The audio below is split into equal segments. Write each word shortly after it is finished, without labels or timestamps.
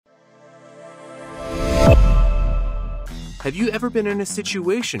Have you ever been in a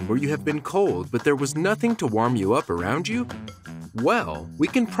situation where you have been cold but there was nothing to warm you up around you? Well, we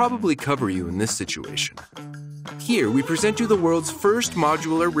can probably cover you in this situation. Here we present you the world's first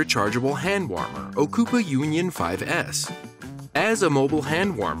modular rechargeable hand warmer, Ocoopa Union 5S. As a mobile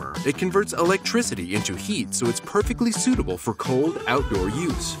hand warmer, it converts electricity into heat so it's perfectly suitable for cold outdoor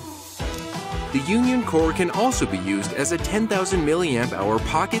use. The Union core can also be used as a 10,000 mAh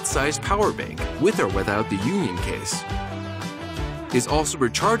pocket-sized power bank with or without the Union case. It is also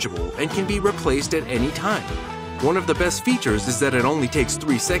rechargeable and can be replaced at any time. One of the best features is that it only takes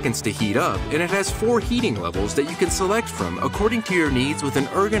 3 seconds to heat up, and it has 4 heating levels that you can select from according to your needs with an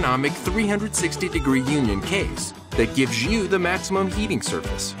ergonomic 360-degree Union case that gives you the maximum heating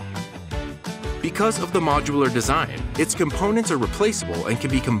surface. Because of the modular design, its components are replaceable and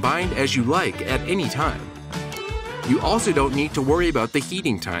can be combined as you like at any time. You also don't need to worry about the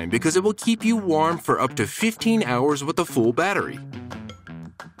heating time because it will keep you warm for up to 15 hours with a full battery.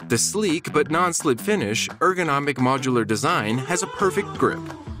 The sleek but non-slip finish, ergonomic modular design has a perfect grip.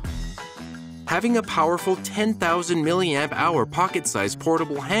 Having a powerful 10,000 mAh pocket-sized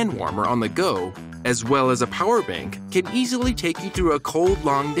portable hand warmer on the go, as well as a power bank, can easily take you through a cold,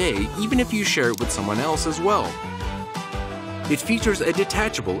 long day even if you share it with someone else as well. It features a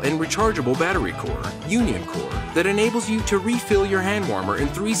detachable and rechargeable battery core, Union core, that enables you to refill your hand warmer in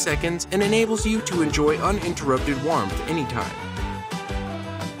 3 seconds and enables you to enjoy uninterrupted warmth anytime.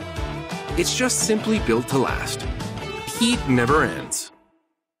 It's just simply built to last. Heat never ends.